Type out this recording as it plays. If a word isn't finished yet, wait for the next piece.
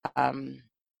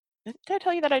did I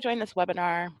tell you that I joined this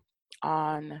webinar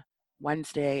on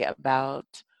Wednesday about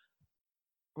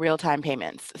real-time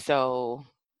payments? So,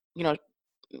 you know,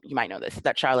 you might know this,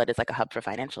 that Charlotte is like a hub for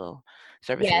financial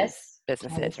services Yes.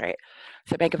 businesses, Yes. right?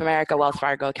 So Bank of America, Wells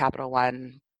Fargo, Capital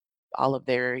One, all of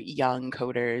their young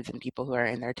coders and people who are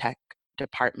in their tech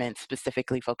departments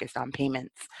specifically focused on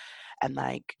payments and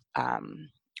like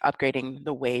upgrading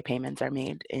the way payments are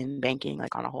made in banking,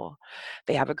 like on a whole.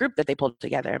 They have a group that they pulled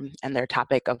together, and their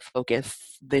topic of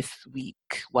focus this week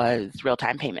was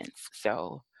real-time payments.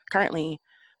 So currently,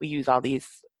 we use all these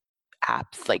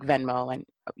apps like Venmo and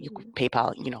Mhm.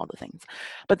 PayPal, all the things,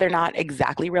 but they're not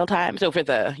exactly real time. So for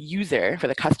the user, for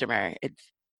the customer,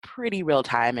 it's pretty real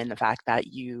time in the fact that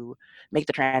you make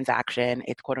the transaction,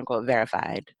 it's quote unquote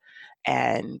verified,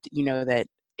 and you know that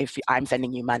if I'm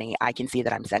sending you money, I can see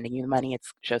that I'm sending you the money. It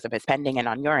shows up as pending, and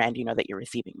on your end, you know that you're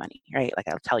receiving money, right? Like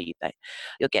I'll tell you that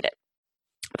you'll get it.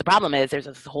 But the problem is there's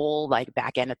this whole like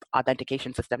back end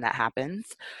authentication system that happens,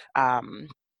 um,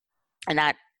 and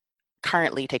that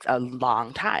currently takes a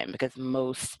long time because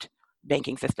most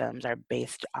banking systems are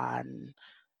based on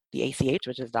the ACH,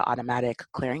 which is the automatic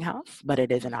clearinghouse, but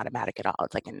it isn't automatic at all.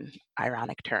 It's like an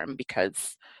ironic term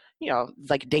because, it's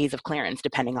like days of clearance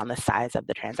depending on the size of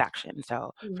the transaction.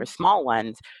 So for Mhm. small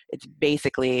ones, it's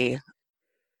basically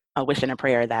a wish and a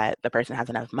prayer that the person has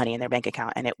enough money in their bank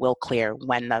account and it will clear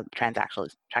when the transaction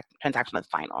is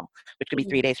final, which could be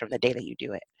 3 days from the day that you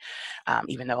do it.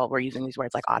 Even though we're using these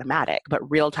words like automatic, but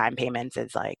real-time payments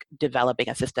is like developing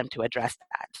a system to address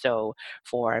that. So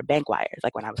for bank wires,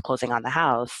 like when I was closing on the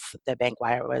house, the bank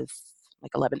wire was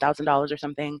like $11,000 or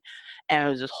something. And it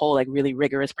was this whole like really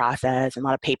rigorous process and a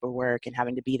lot of paperwork and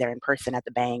having to be there in person at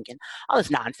the bank and all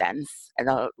this nonsense. And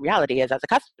the reality is, as a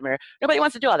customer, nobody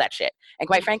wants to do all that shit. And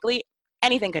quite frankly,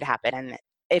 anything could happen. And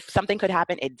if something could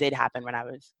happen, it did happen when I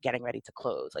was getting ready to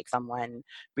close. Like someone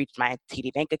breached my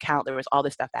TD Bank account. There was all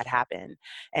this stuff that happened.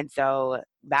 And so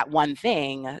that one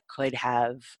thing could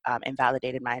have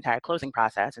invalidated my entire closing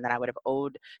process. And then I would have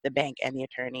owed the bank and the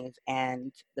attorneys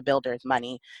and the builders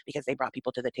money because they brought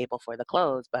people to the table for the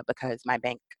close. But because my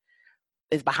bank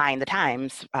is behind the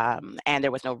times, and there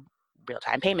was no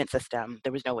real-time payment system,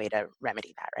 there was no way to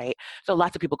remedy that, right? So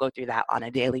lots of people go through that on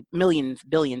a daily, millions,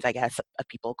 billions, I guess, of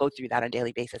people go through that on a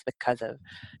daily basis because of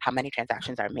how many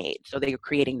transactions are made. So they're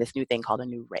creating this new thing called a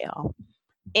new rail.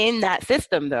 In that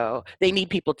system, though, they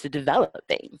need people to develop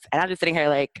things. And I'm just sitting here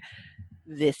like,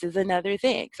 this is another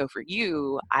thing. So for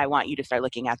you, I want you to start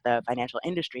looking at the financial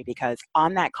industry because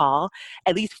on that call,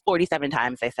 at least 47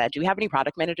 times I said, do we have any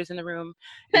product managers in the room?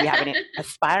 Do we have any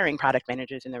aspiring product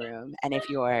managers in the room? And if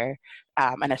you're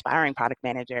an aspiring product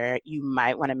manager, you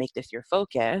might want to make this your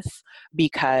focus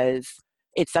because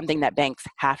it's something that banks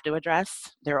have to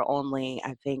address. There are only,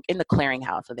 I think, in the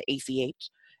clearinghouse or the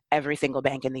ACH, every single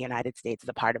bank in the United States is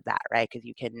a part of that, right? Because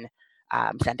you can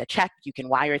send a check, you can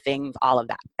wire things, all of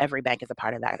that. Every bank is a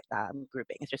part of that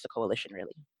grouping. It's just a coalition,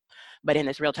 really. But in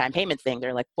this real-time payments thing, there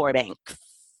are like 4 banks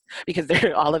because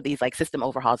there are all of these like system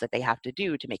overhauls that they have to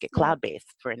do to make it Mhm. cloud-based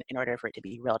in order for it to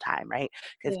be real time, right?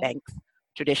 Because Yeah. banks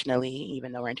traditionally,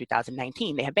 even though we're in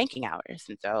 2019, they have banking hours.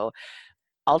 And so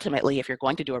ultimately, if you're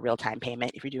going to do a real-time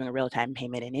payment, if you're doing a real-time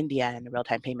payment in India and a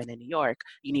real-time payment in New York,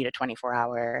 you need a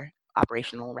 24-hour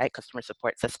operational, right, customer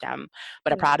support system.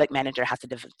 But a Yeah. product manager has to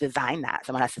design that.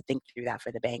 Someone has to think through that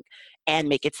for the bank and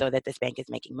make it so that this bank is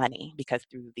making money because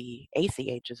through the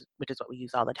ACH, which is what we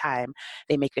use all the time,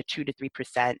 they make a 2 to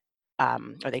 3%,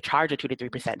 or they charge a 2 to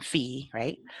 3% fee,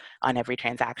 right, on every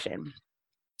transaction.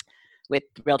 With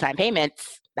real-time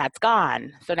payments, that's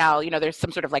gone. So now, there's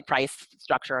some sort of like price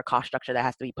structure or cost structure that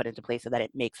has to be put into place so that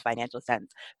it makes financial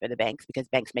sense for the banks because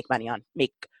banks make money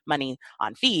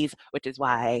on fees, which is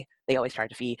why they always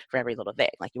charge a fee for every little thing.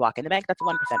 Like you walk in the bank, that's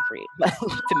 1% free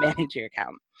to manage your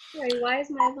account. Sorry, why is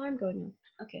my alarm going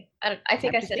off? Okay. I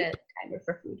think Time I to set sleep. a timer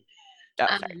for food. Oh,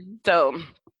 sorry. Um, So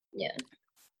yeah.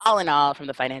 all in all, from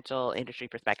the financial industry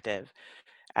perspective,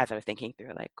 as I was thinking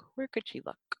through, like, where could she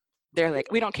look? They're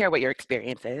like, we don't care what your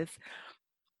experience is.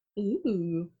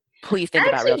 Ooh. Please think I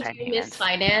about actually real-time do miss payments.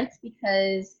 finance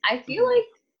because I feel Mm-hmm. like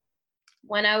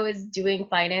when I was doing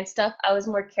finance stuff, I was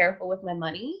more careful with my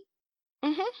money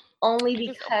Mm-hmm. only Which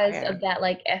is so because fair. of that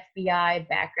like FBI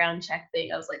background check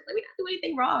thing. I was like, let me not do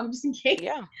anything wrong just in case.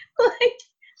 Yeah. Like,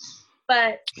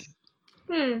 but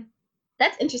hmm,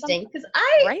 that's Some, interesting because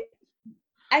I right?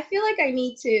 I feel like I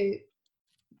need to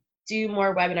do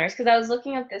more webinars because I was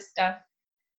looking at this stuff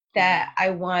that Mm-hmm. I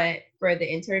want for the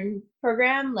intern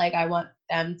program. Like I want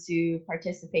them to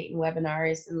participate in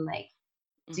webinars and like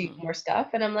do Mm-hmm. more stuff.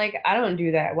 And I'm like, I don't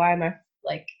do that. Why am I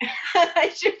like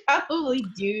I should probably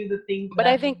do the things that But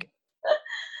I I'm think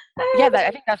Yeah,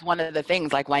 I think that's one of the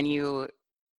things, like when you,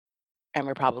 and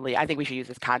I think we should use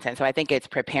this content. So I think it's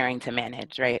preparing to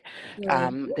manage, right?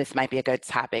 Mhm. This might be a good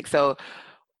topic. So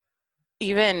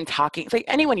even talking, it's like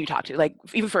anyone you talk to, like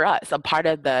even for us, a part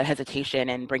of the hesitation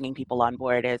in bringing people on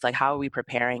board is like, how are we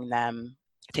preparing them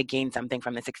to gain something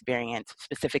from this experience,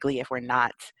 specifically if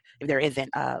there isn't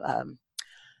a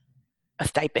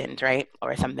stipend, right?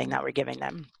 Or something that we're giving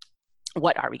them.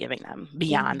 What are we giving them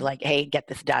beyond Mhm. like, hey, get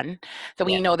this done? So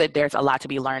we Yeah. know that there's a lot to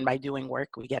be learned by doing work.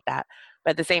 We get that.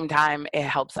 But at the same time, it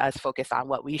helps us focus on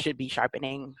what we should be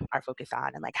sharpening our focus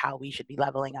on and like how we should be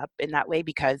leveling up in that way,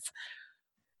 because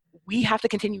we have to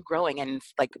continue growing and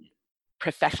like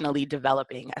professionally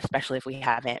developing, especially if we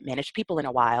haven't managed people in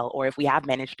a while, or if we have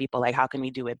managed people, like how can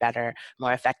we do it better,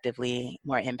 more effectively,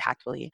 more impactfully?